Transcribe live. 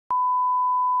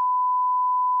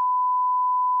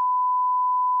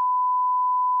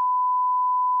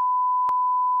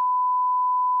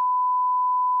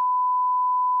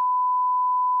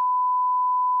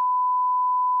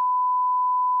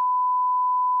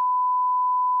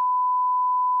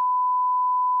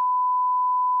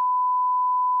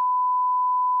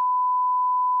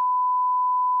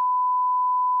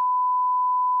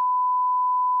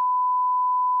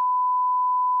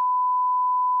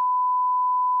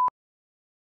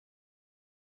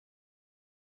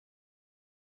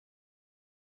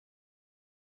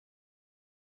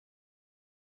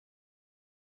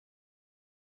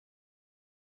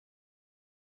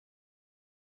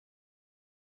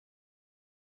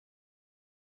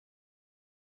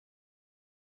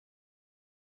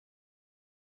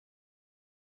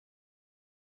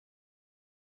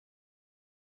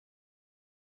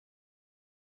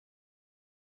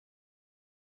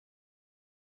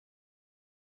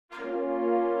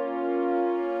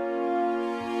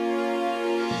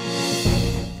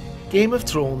Game of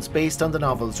Thrones, based on the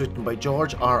novels written by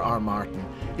George R.R. Martin,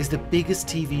 is the biggest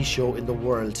TV show in the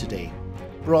world today,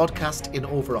 broadcast in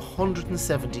over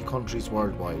 170 countries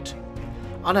worldwide.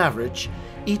 On average,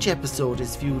 each episode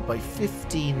is viewed by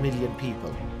 15 million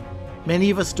people. Many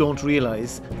of us don't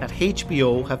realise that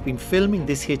HBO have been filming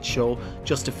this hit show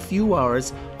just a few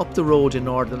hours up the road in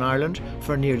Northern Ireland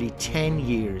for nearly 10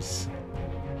 years.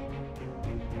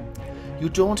 You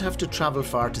don't have to travel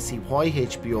far to see why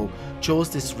HBO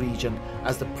chose this region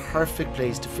as the perfect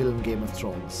place to film Game of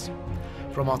Thrones.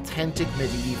 From authentic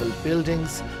medieval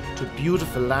buildings to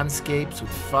beautiful landscapes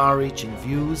with far-reaching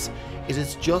views, it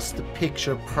is just the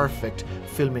picture-perfect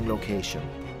filming location.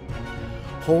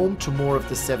 Home to more of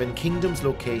the Seven Kingdoms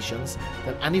locations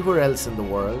than anywhere else in the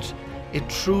world, it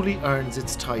truly earns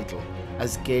its title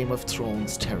as Game of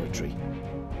Thrones territory.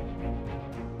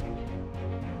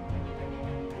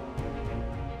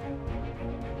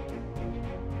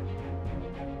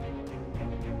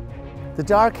 The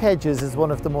Dark Hedges is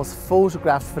one of the most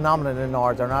photographed phenomena in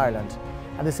Northern Ireland,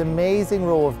 and this amazing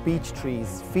row of beech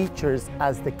trees features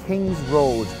as the King's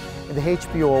Road in the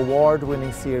HBO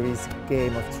award-winning series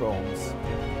Game of Thrones.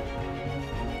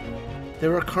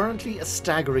 There are currently a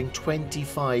staggering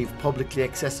 25 publicly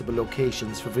accessible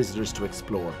locations for visitors to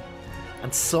explore,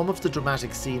 and some of the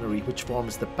dramatic scenery which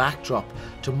forms the backdrop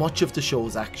to much of the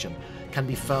show's action can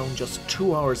be found just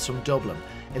 2 hours from Dublin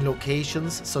in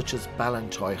locations such as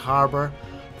Ballantoy Harbour,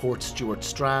 Port Stewart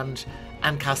Strand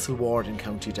and Castle Ward in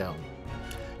County Down.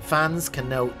 Fans can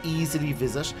now easily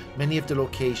visit many of the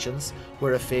locations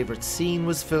where a favourite scene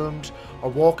was filmed or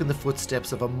walk in the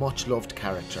footsteps of a much loved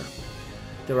character.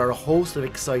 There are a host of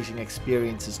exciting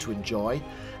experiences to enjoy,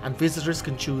 and visitors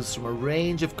can choose from a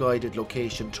range of guided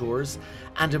location tours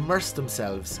and immerse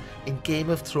themselves in Game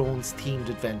of Thrones themed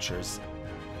adventures.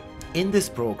 In this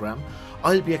programme,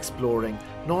 I'll be exploring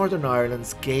Northern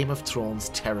Ireland's Game of Thrones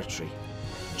territory.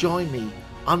 Join me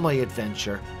on my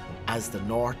adventure as the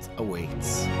North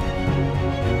awaits.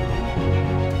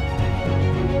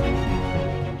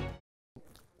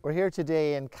 We're here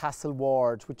today in Castle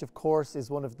Ward, which of course is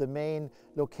one of the main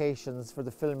locations for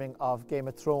the filming of Game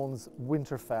of Thrones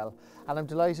Winterfell. And I'm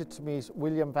delighted to meet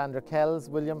William van der Kells.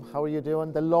 William, how are you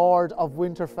doing? The Lord of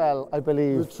Winterfell, I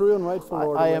believe. The true and rightful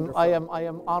Lord of Winterfell. I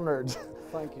am honoured.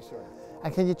 Thank you, sir.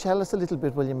 And can you tell us a little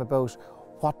bit, William, about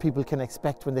what people can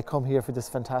expect when they come here for this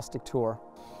fantastic tour?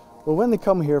 Well, when they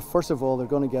come here, first of all, they're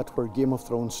going to get where Game of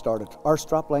Thrones started. Our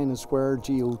strapline is where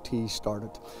GOT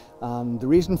started. And the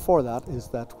reason for that is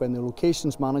that when the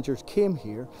locations managers came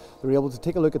here, they were able to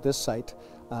take a look at this site.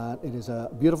 It is a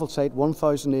beautiful site,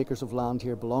 1,000 acres of land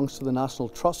here, belongs to the National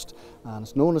Trust, and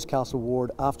it's known as Castle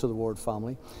Ward after the Ward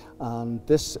family. And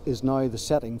this is now the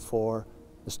setting for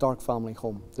the Stark family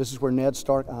home. This is where Ned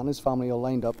Stark and his family are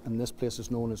lined up, and this place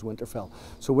is known as Winterfell.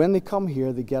 So when they come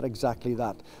here, they get exactly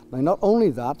that. Now, not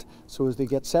only that, so as they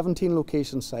get 17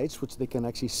 location sites, which they can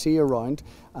actually see around.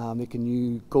 They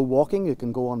can go walking, they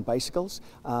can go on bicycles,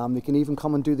 they can even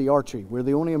come and do the archery. We're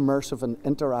the only immersive and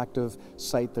interactive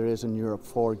site there is in Europe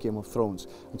for Game of Thrones.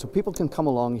 And so people can come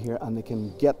along here and they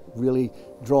can get really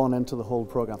drawn into the whole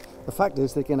program. The fact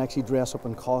is they can actually dress up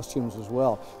in costumes as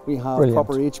well. We have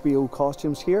proper HBO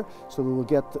costumes here, so they will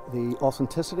get the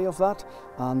authenticity of that,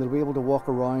 and they'll be able to walk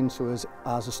around so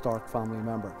as a Stark family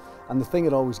member. And the thing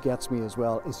that always gets me as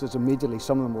well is that immediately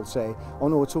some of them will say, oh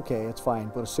no, it's okay, it's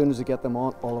fine, but as soon as I get them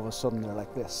on, all of a sudden they're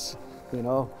like this, you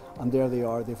know, and there they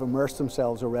are, they've immersed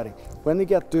themselves already. When they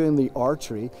get doing the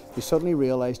archery, they suddenly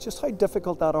realise just how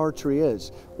difficult that archery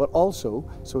is, but also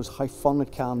so is how fun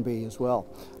it can be as well.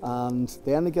 And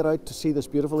then they get out to see this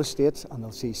beautiful estate, and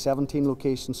they'll see 17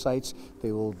 location sites.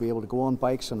 They will be able to go on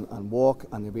bikes and walk,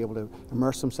 and they'll be able to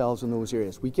immerse themselves in those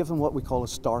areas. We give them what we call a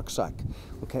Stark sack.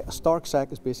 Okay, a Stark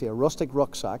sack is basically a rustic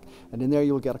rucksack, and in there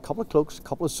you'll get a couple of cloaks, a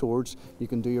couple of swords. You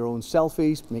can do your own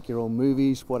selfies, make your own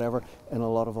movies, whatever, in a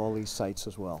lot of all these sites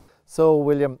as well. So,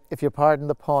 William, if you pardon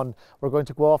the pun, we're going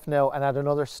to go off now and add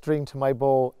another string to my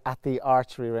bow at the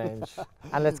archery range.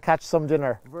 And let's catch some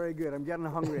dinner. Very good. I'm getting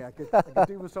hungry. I could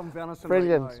do with some venison.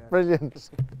 Brilliant, right now, yeah. Brilliant.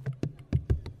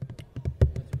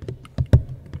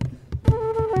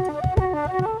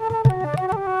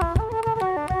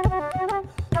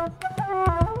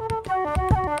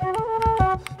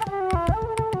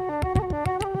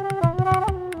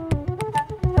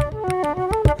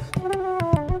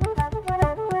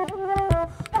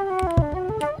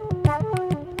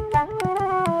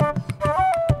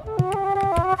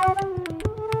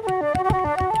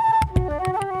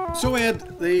 So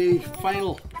Ed, the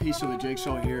final piece of the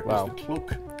jigsaw here is the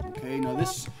cloak. Okay, now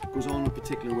this goes on a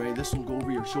particular way. This will go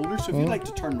over your shoulder. So if you'd like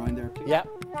to turn around there, please. Yeah.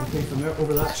 Okay, from there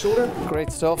over that shoulder.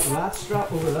 Great stuff. That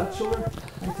strap over that shoulder.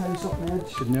 I tell you something, Ed,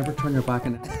 you should never turn your back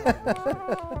on it.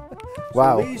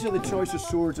 Wow. So these are the choice of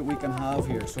swords that we can have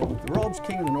here. So the Rob's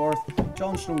King of the North,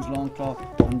 Jon Snow's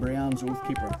Longclaw, and Brienne's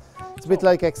Oathkeeper. It's a bit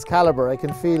like Excalibur. I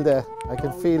can feel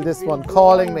this one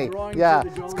calling me. Yeah,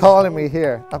 it's calling me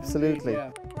here. Absolutely.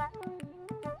 Indeed, yeah.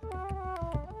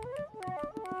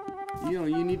 You know,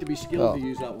 you need to be skilled to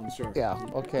use that one, sir. Yeah,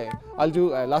 okay. I'll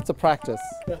do lots of practice.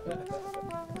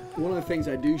 One of the things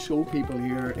I do show people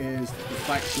here is the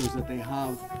fact is that they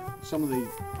have some of the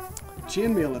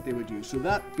chainmail that they would use. So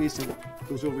that basically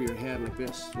goes over your head like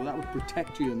this. So that would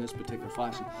protect you in this particular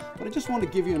fashion. But I just want to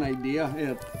give you an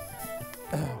idea.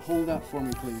 Hold that for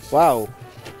me, please. Wow.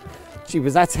 Gee,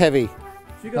 but that's heavy.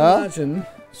 If you can imagine,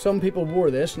 some people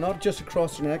wore this, not just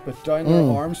across their neck, but down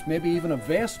their arms, maybe even a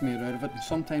vest made out of it, and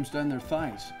sometimes down their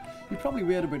thighs. You probably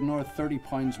weighed about another 30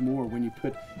 pounds more when you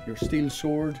put your steel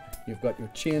sword, you've got your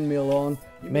chainmail on.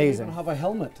 You may even have a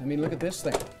helmet. I mean, look at this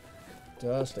thing.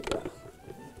 Just like that.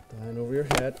 Down over your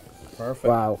head. Perfect.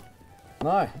 Wow.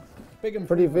 Now, big improvement.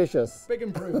 Pretty vicious. Big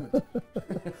improvement.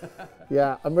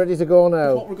 Yeah, I'm ready to go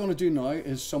now. What we're going to do now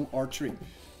is some archery.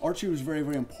 Archery was very,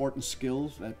 very important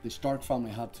skills that the Stark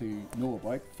family had to know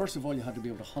about. First of all, you had to be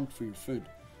able to hunt for your food.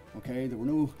 Okay, there were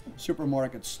no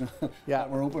supermarkets that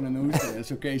were open in those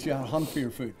days. Okay, so you had to hunt for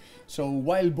your food. So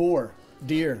wild boar,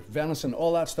 deer, venison,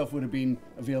 all that stuff would have been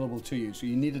available to you. So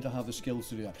you needed to have the skills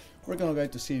to do that. We're going to go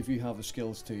out to see if you have the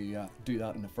skills to do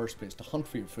that in the first place, to hunt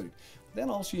for your food. Then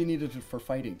also you needed it for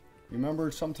fighting.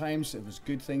 Remember, sometimes it was a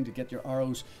good thing to get your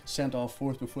arrows sent off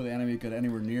forth before the enemy got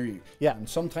anywhere near you. Yeah. And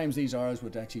sometimes these arrows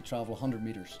would actually travel 100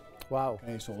 meters. Wow.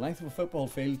 Okay, so length of a football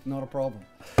field, not a problem.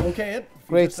 Okay, Ed.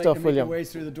 Great stuff, William. Make your way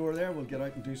through the door there, we'll get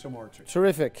out and do some archery.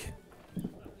 Terrific.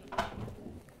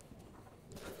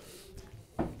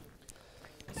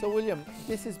 So William,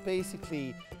 this is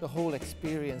basically the whole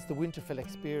experience, the Winterfell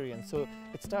experience. So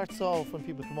it starts off when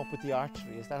people come up with the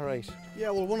archery, is that right? Yeah,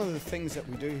 well, one of the things that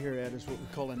we do here, Ed, is what we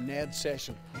call a Ned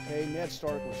session. Okay, Ned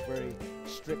Stark was very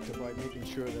strict about making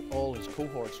sure that all his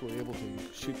cohorts were able to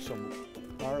shoot some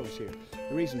arrows here.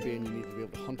 The reason being you need to be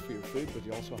able to hunt for your food, but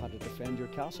you also had to defend your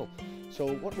castle.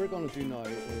 So what we're going to do now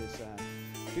is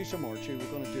do some archery.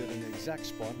 We're going to do it in the exact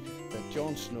spot that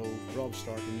Jon Snow, Robb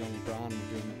Stark and young Bran were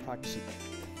doing the practicing.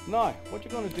 Now, what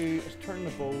you're going to do is turn the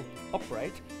bow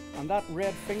upright, and that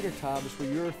red finger tab is where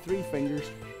your 3 fingers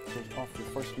goes off your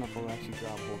first knuckle and actually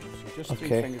grab hold of it. So just 3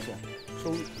 fingers there. So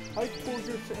out towards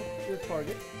your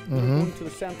target, you're going to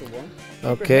the centre one.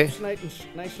 Okay. Keep your hips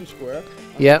nice and square.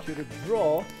 And Yeah. I want you to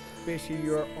draw basically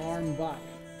your arm back.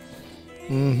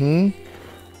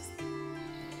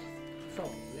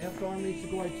 So, left arm needs to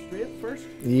go out straight first.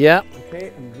 Yeah.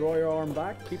 Okay, and draw your arm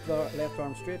back. Keep the left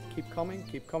arm straight. Keep coming,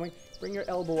 keep coming. Bring your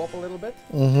elbow up a little bit.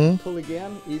 Pull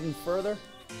again, even further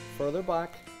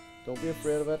back. Don't be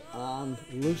afraid of it. And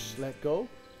loose, let go.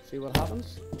 See what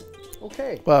happens.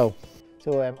 Okay. Wow.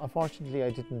 So unfortunately I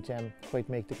didn't quite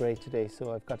make the grade today,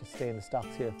 so I've got to stay in the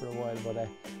stocks here for a while, but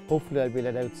hopefully I'll be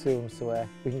let out soon so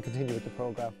we can continue with the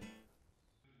programme.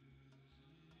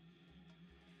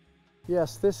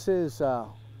 Yes, this is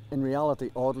in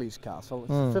reality Audley's castle.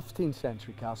 It's a 15th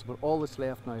century castle, but all that's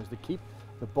left now is the keep.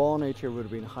 The bonnage here would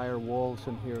have been higher walls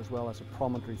in here, as well as a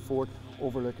promontory fort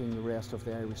overlooking the rest of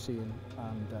the Irish Sea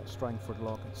and Strangford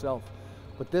Lough itself.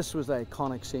 But this was the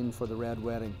iconic scene for the Red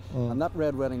Wedding, and that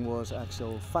Red Wedding was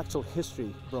actual factual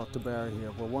history brought to bear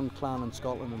here, where one clan in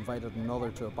Scotland invited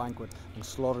another to a banquet and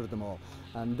slaughtered them all.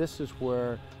 And this is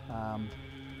where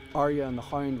Arya and the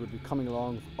Hound would be coming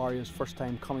along, Arya's first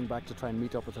time coming back to try and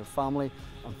meet up with her family.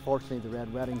 Unfortunately, the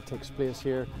Red Wedding takes place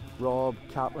here. Robb,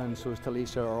 Catelyn, so is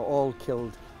Talisa are all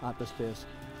killed at this place,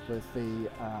 with the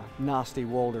nasty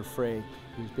Walder Frey,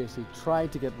 who's basically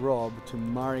tried to get Robb to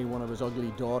marry one of his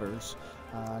ugly daughters,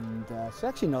 and it's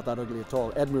actually not that ugly at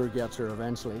all. Edmure gets her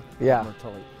eventually,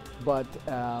 Tully. But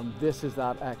this is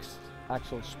that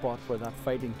actual spot where that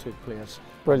fighting took place.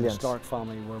 Brilliant. The Stark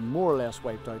family were more or less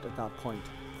wiped out at that point.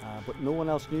 But no one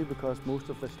else knew because most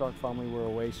of the Stark family were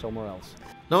away somewhere else.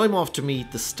 Now I'm off to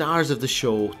meet the stars of the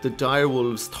show, the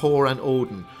direwolves Thor and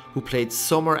Odin, who played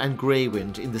Summer and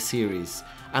Greywind in the series,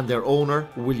 and their owner,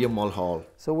 William Mulhall.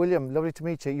 So William, lovely to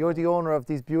meet you. You're the owner of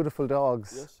these beautiful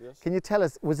dogs. Yes, yes. Can you tell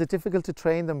us, was it difficult to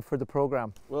train them for the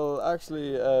programme? Well,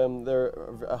 actually, they're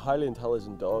a highly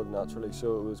intelligent dog naturally,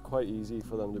 so it was quite easy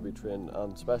for them to be trained,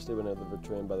 and especially when they were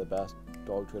trained by the best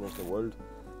dog trainers in the world,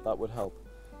 that would help.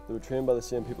 They were trained by the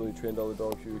same people who trained all the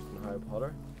dogs used in Harry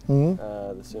Potter.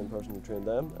 The same person who trained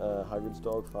them, Hagrid's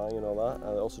dog, Fang and all that, and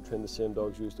I also trained the same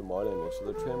dogs used in Marley, so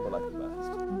they're trained by like the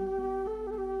best.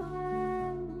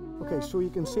 Okay, so you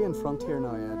can see in front here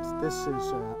now, Ed, this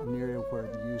is an area where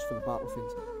they use for the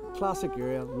battlefields. Classic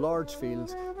area, large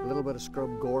fields, a little bit of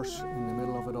scrub gorse in the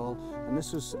middle of it all, and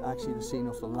this was actually the scene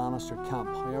of the Lannister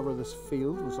camp. However, this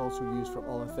field was also used for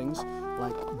other things,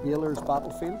 like Baelor's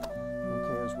battlefield,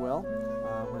 okay, as well,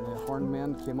 where the Horned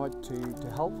Men came out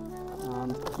to help.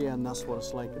 And again, that's what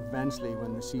it's like eventually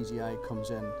when the CGI comes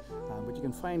in. But you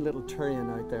can find little Tyrion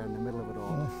out there in the middle of it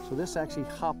all. So this actually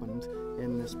happened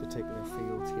in this particular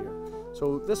field here.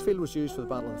 So this field was used for the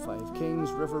Battle of the Five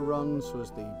Kings. River Runs was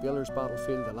the Baelor's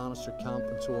battlefield, the Lannister camp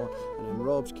and so on. And then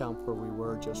Robb's camp, where we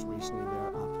were just recently there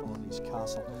at Audley's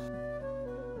Castle.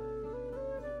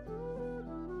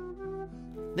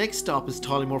 Next stop is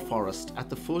Tollymore Forest at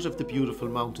the foot of the beautiful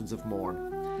Mountains of Mourne.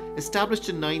 Established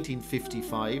in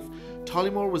 1955,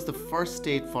 Tollymore was the first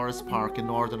state forest park in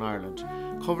Northern Ireland,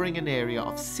 covering an area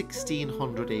of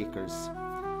 1,600 acres.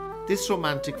 This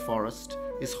romantic forest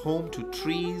is home to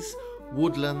trees,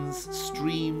 woodlands,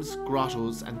 streams,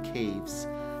 grottos and caves,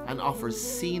 and offers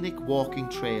scenic walking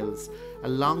trails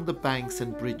along the banks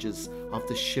and bridges of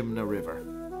the Shimna River.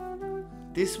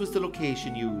 This was the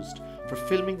location used for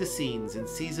filming the scenes in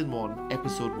Season 1,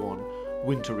 Episode 1,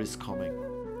 Winter is Coming.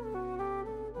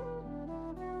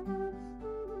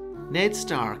 Ned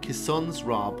Stark, his sons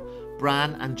Robb,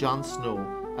 Bran and Jon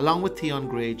Snow, along with Theon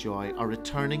Greyjoy, are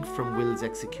returning from Will's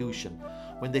execution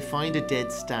when they find a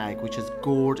dead stag which has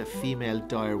gored a female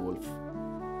direwolf.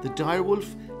 The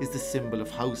direwolf is the symbol of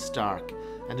House Stark,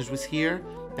 and it was here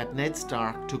that Ned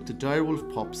Stark took the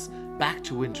direwolf pups back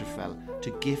to Winterfell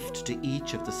to gift to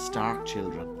each of the Stark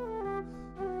children.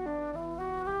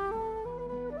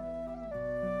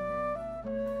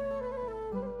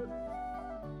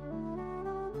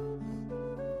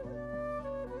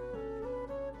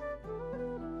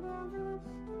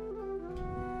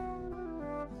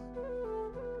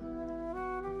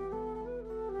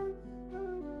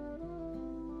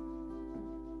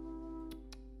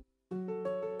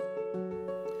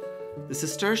 The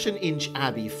Cistercian Inch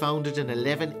Abbey, founded in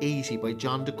 1180 by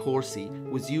John de Courcy,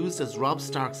 was used as Robb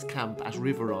Stark's camp at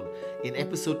Riverrun in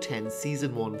Episode 10,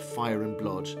 Season 1, Fire and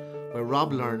Blood, where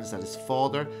Robb learns that his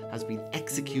father has been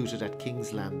executed at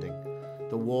King's Landing.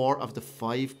 The War of the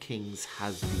Five Kings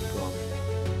has begun.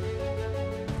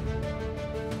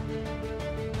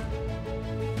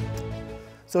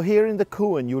 So here in the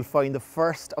Cuan you'll find the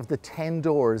first of the 10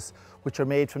 doors which are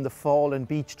made from the fallen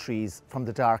beech trees from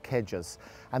the Dark Hedges,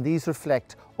 and these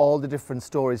reflect all the different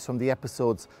stories from the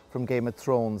episodes from Game of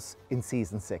Thrones in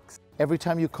Season 6. Every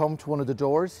time you come to one of the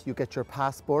doors you get your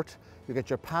passport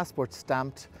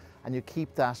stamped, and you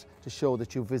keep that to show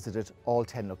that you visited all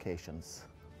 10 locations.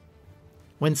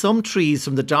 When some trees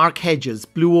from the Dark Hedges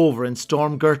blew over in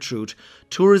Storm Gertrude,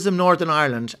 Tourism Northern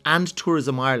Ireland and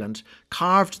Tourism Ireland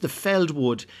carved the felled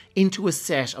wood into a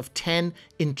set of 10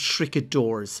 intricate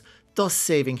doors, thus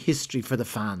saving history for the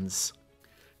fans.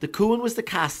 The Cuan was the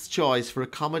cast's choice for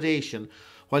accommodation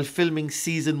while filming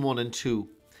Season 1 and 2.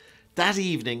 That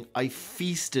evening I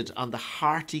feasted on the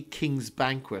hearty King's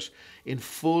Banquet in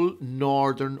full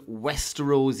northern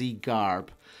Westerosi garb,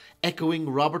 echoing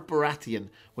Robert Baratheon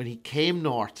when he came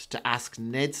north to ask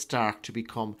Ned Stark to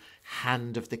become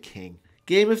Hand of the King.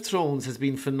 Game of Thrones has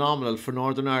been phenomenal for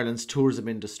Northern Ireland's tourism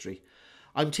industry.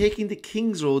 I'm taking the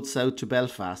King's Road south to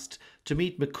Belfast to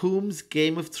meet McComb's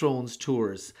Game of Thrones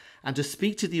tours and to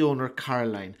speak to the owner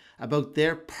Caroline about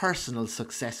their personal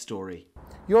success story.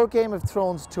 Your Game of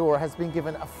Thrones tour has been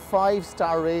given a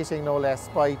 5-star rating, no less,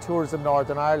 by Tourism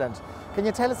Northern Ireland. Can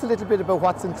you tell us a little bit about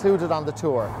what's included on the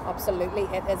tour? Absolutely.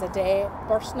 It is a day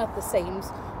bursting at the seams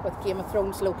with Game of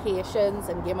Thrones locations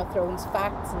and Game of Thrones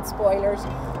facts and spoilers,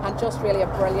 and just really a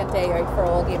brilliant day out for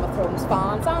all Game of Thrones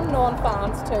fans and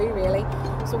non-fans too, really.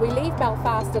 So we leave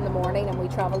Belfast in the morning and we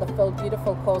travel the full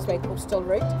beautiful Causeway coastal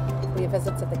route. We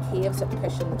visit the caves at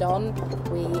Pushindun.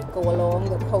 We go along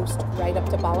the coast right up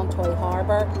to Ballantoy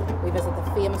Harbour. We visit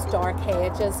the famous Dark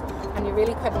Hedges, and you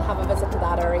really couldn't have a visit to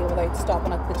that area without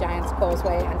stopping at the Giant's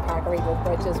Causeway and Calgary Road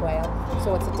Bridge as well.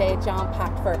 So it's a day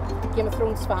jam-packed for Game of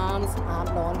Thrones fans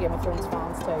and non-Game of Thrones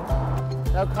fans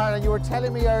too. Now, Caroline, you were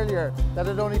telling me earlier that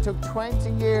it only took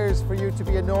 20 years for you to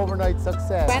be an overnight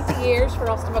success. 20 years for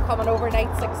us to become an overnight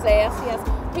success,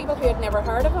 yes. People who had never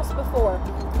heard of us before,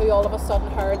 who all of a sudden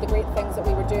heard the great things that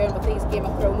we were doing with these Game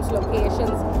of Thrones locations,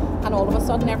 and all of a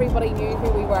sudden everybody knew who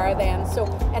we were then. So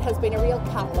it has been a real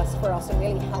catalyst for us and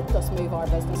really helped us move our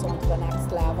business on to the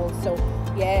next level. So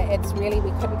yeah, it's really,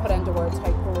 we couldn't put into words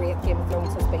how great Game of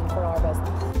Thrones has been for our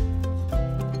business.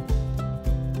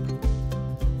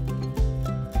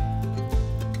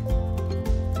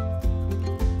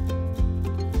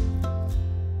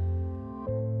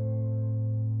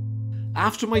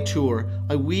 After my tour,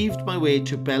 I weaved my way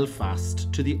to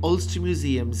Belfast to the Ulster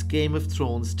Museum's Game of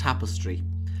Thrones tapestry,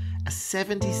 a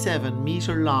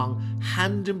 77-metre long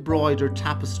hand-embroidered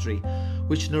tapestry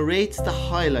which narrates the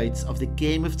highlights of the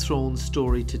Game of Thrones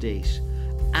story to date,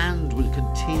 and will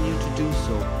continue to do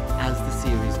so as the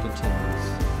series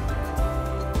continues.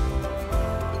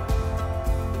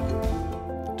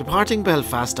 Departing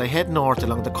Belfast, I head north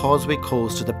along the Causeway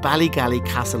Coast to the Ballygally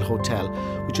Castle Hotel,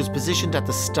 which was positioned at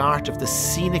the start of the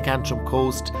scenic Antrim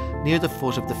coast near the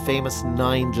foot of the famous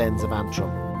 9 Glens of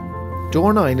Antrim.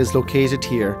 Door 9 is located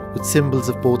here with symbols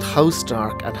of both House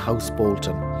Stark and House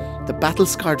Bolton. The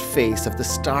battle-scarred face of the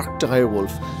Stark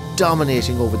direwolf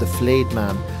dominating over the flayed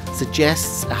man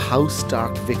suggests a House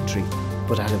Stark victory,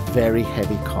 but at a very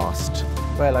heavy cost.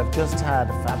 Well, I've just had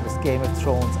a fabulous Game of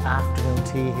Thrones afternoon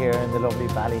tea here in the lovely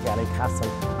Ballygally Castle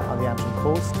on the Antrim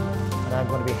coast, and I'm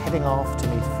going to be heading off to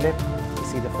meet Flip to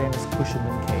see the famous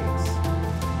Cushenden Caves.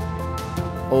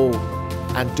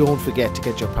 Oh, and don't forget to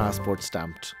get your passport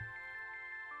stamped.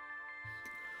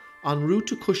 En route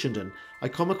to Cushenden, I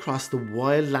come across the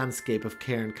wild landscape of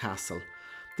Cairn Castle.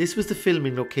 This was the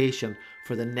filming location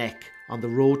for The Neck on the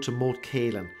road to Moat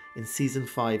Cailin in Season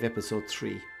 5, Episode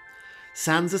 3.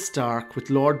 Sansa Stark, with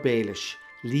Lord Baelish,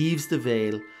 leaves the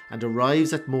Vale and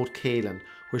arrives at Moat Cailin,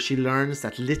 where she learns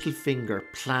that Littlefinger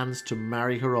plans to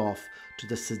marry her off to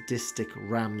the sadistic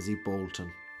Ramsay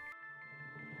Bolton.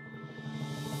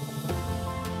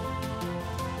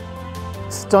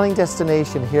 Stunning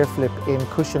destination here, Flip, in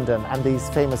Cushenden, and these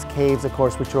famous caves, of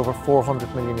course, which are over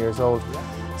 400 million years old.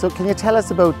 So can you tell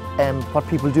us about what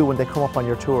people do when they come up on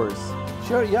your tours?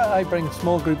 Sure, yeah, I bring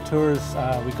small group tours.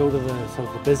 We go to the sort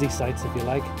of the busy sites, if you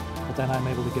like, but then I'm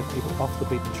able to get people off the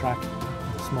beaten track in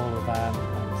a smaller van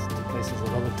and to places that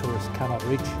other tourists cannot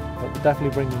reach. But we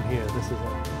definitely bring them here. This is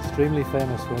extremely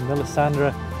famous, where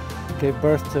Melisandre gave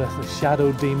birth to the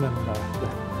shadow demon,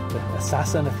 or the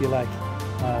assassin, if you like,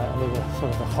 under the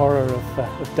sort of the horror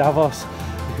of Davos.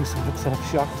 He was sort of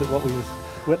shocked at what we were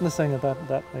witnessing at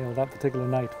that particular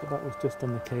night. But that was just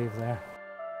in the cave there.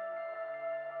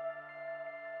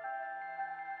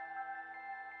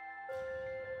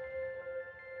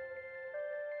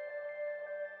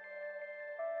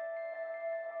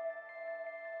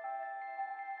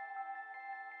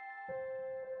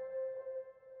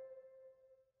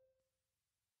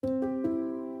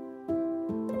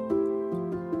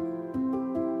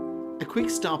 A quick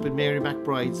stop in Mary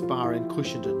McBride's bar in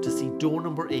Cushenden to see door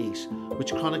number 8,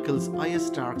 which chronicles Arya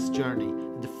Stark's journey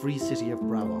in the free city of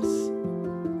Bravos.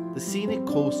 The scenic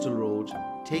coastal road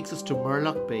takes us to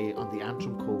Murlock Bay on the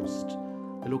Antrim coast,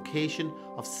 the location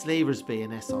of Slavers Bay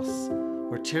in Essos,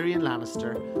 where Tyrion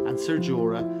Lannister and Ser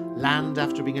Jorah land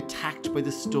after being attacked by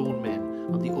the Stone Men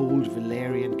on the old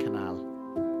Valerian Canal.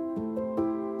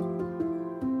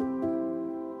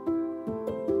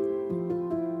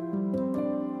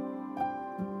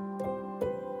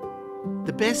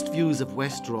 The best views of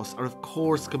Westeros are of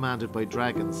course commanded by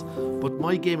dragons, but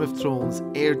my Game of Thrones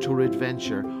Heir to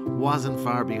adventure wasn't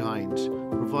far behind,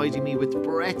 providing me with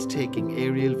breathtaking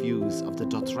aerial views of the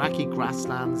Dothraki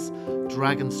grasslands,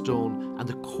 Dragonstone and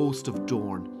the coast of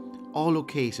Dorne, all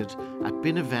located at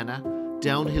Binavena,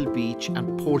 Downhill Beach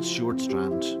and Port Stewart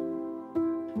Strand.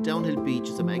 Downhill Beach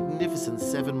is a magnificent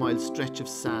 7-mile stretch of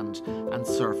sand and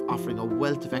surf offering a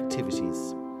wealth of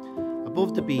activities.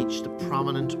 Above the beach, the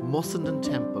prominent Mussenden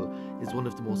Temple is one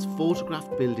of the most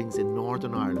photographed buildings in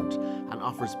Northern Ireland and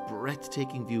offers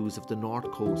breathtaking views of the North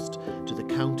Coast to the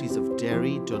counties of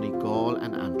Derry, Donegal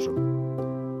and Antrim.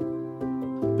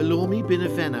 Below me,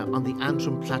 Binavena on the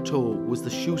Antrim Plateau was the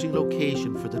shooting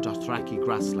location for the Dothraki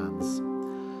grasslands.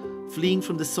 Fleeing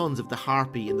from the sons of the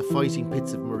Harpy in the fighting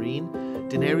pits of Meereen,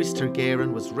 Daenerys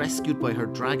Targaryen was rescued by her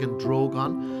dragon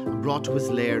Drogon and brought to his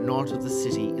lair north of the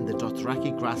city in the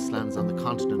Dothraki grasslands on the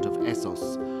continent of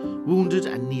Essos. Wounded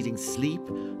and needing sleep,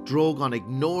 Drogon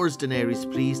ignores Daenerys'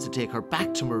 pleas to take her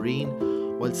back to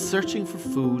Meereen. While searching for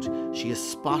food, she is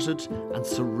spotted and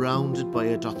surrounded by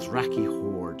a Dothraki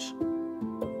horde.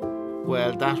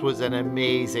 Well, that was an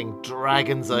amazing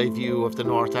dragon's eye view of the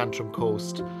North Antrim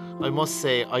coast. I must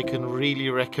say I can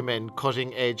really recommend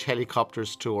Cutting Edge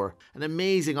Helicopters Tour. An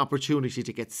amazing opportunity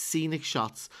to get scenic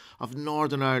shots of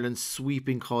Northern Ireland's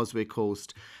sweeping Causeway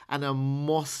Coast, and a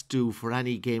must do for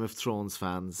any Game of Thrones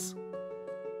fans.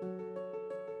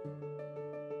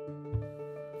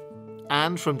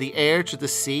 And from the air to the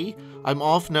sea, I'm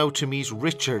off now to meet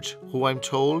Richard, who I'm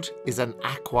told is an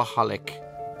aquaholic.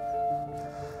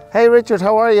 Hey Richard,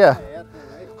 how are you?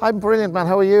 I'm brilliant, man.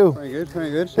 How are you? Very good, very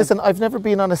good. Listen, I've never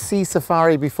been on a sea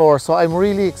safari before, so I'm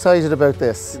really excited about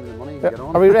this. Give me the money, get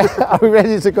on. Are we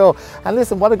ready to go? And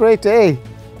listen, what a great day.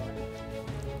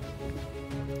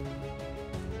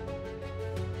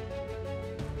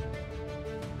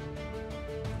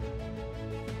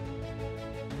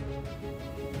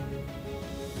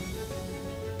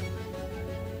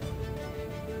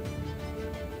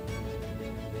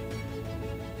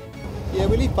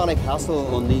 we leave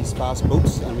Ballycastle on these fast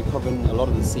boats, and we're covering a lot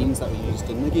of the scenes that were used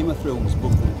in the Game of Thrones,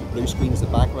 both the blue screens, the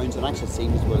backgrounds, and actual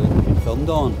scenes where they've been filmed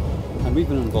on. And we've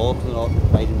been involved in a lot of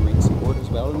providing marine support as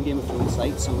well in the Game of Thrones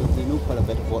site, so we know quite a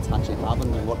bit of what's actually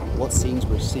happened and what scenes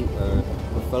were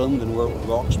filmed and what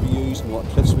rocks were used and what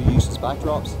cliffs were used as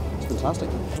backdrops. It's fantastic.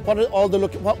 What are all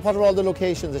the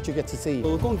locations that you get to see?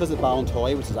 We'll go and visit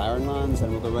Ballintoy, which is Ironlands,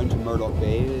 and we'll go around to Murdoch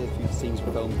Bay. A few scenes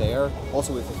were filmed there.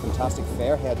 Also, we have a fantastic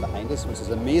fairhead behind us, which is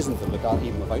amazing to look at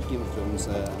even without Game of Thrones.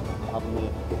 Having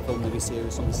the film maybe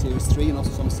series, some of Series 3 and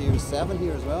also some of Series 7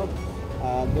 here as well.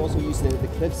 They also use the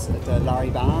cliffs at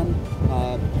Larry Ban,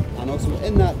 and also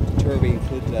in that tour we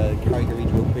include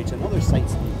Carrigareed Road Bridge and other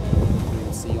sites you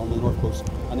will see on the north coast.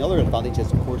 And the other advantage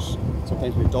is, of course,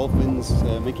 sometimes we have dolphins,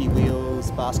 minke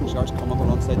whales, basking sharks come up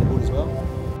alongside the boat as well.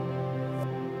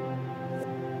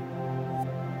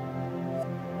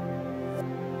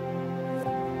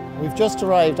 We've just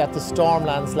arrived at the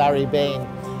Stormlands Larry Bain,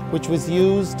 which was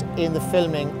used in the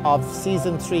filming of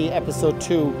Season 3, Episode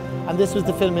 2, and this was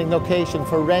the filming location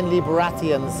for Renly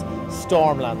Baratheon's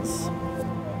Stormlands.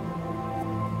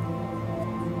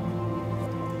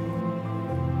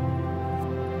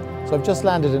 So I've just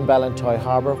landed in Ballintoy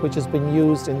Harbour, which has been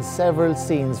used in several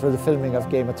scenes for the filming of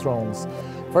Game of Thrones.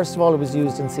 First of all, it was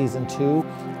used in Season 2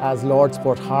 as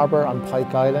Lordsport Harbour on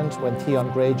Pike Island when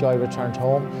Theon Greyjoy returned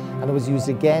home, and it was used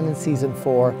again in Season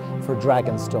 4 for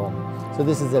Dragonstone. So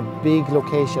this is a big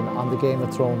location on the Game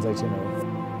of Thrones itinerary.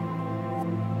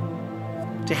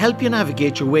 To help you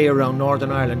navigate your way around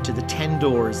Northern Ireland to the 10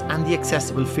 doors and the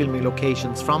accessible filming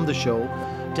locations from the show,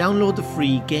 download the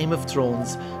free Game of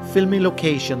Thrones Filming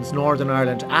Locations Northern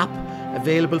Ireland app,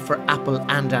 available for Apple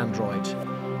and Android.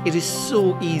 It is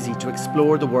so easy to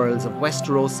explore the worlds of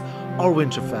Westeros or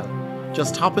Winterfell.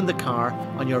 Just hop in the car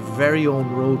on your very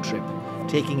own road trip,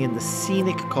 taking in the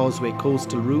scenic Causeway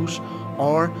coastal route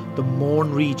or the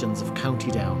Mourne regions of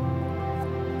County Down.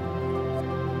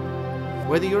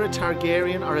 Whether you're a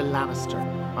Targaryen or a Lannister,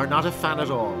 or not a fan at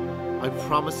all, I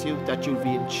promise you that you'll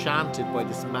be enchanted by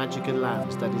this magical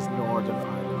land that is Northern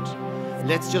Ireland.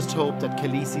 Let's just hope that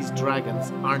Khaleesi's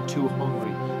dragons aren't too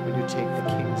hungry when you take the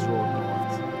King's Road.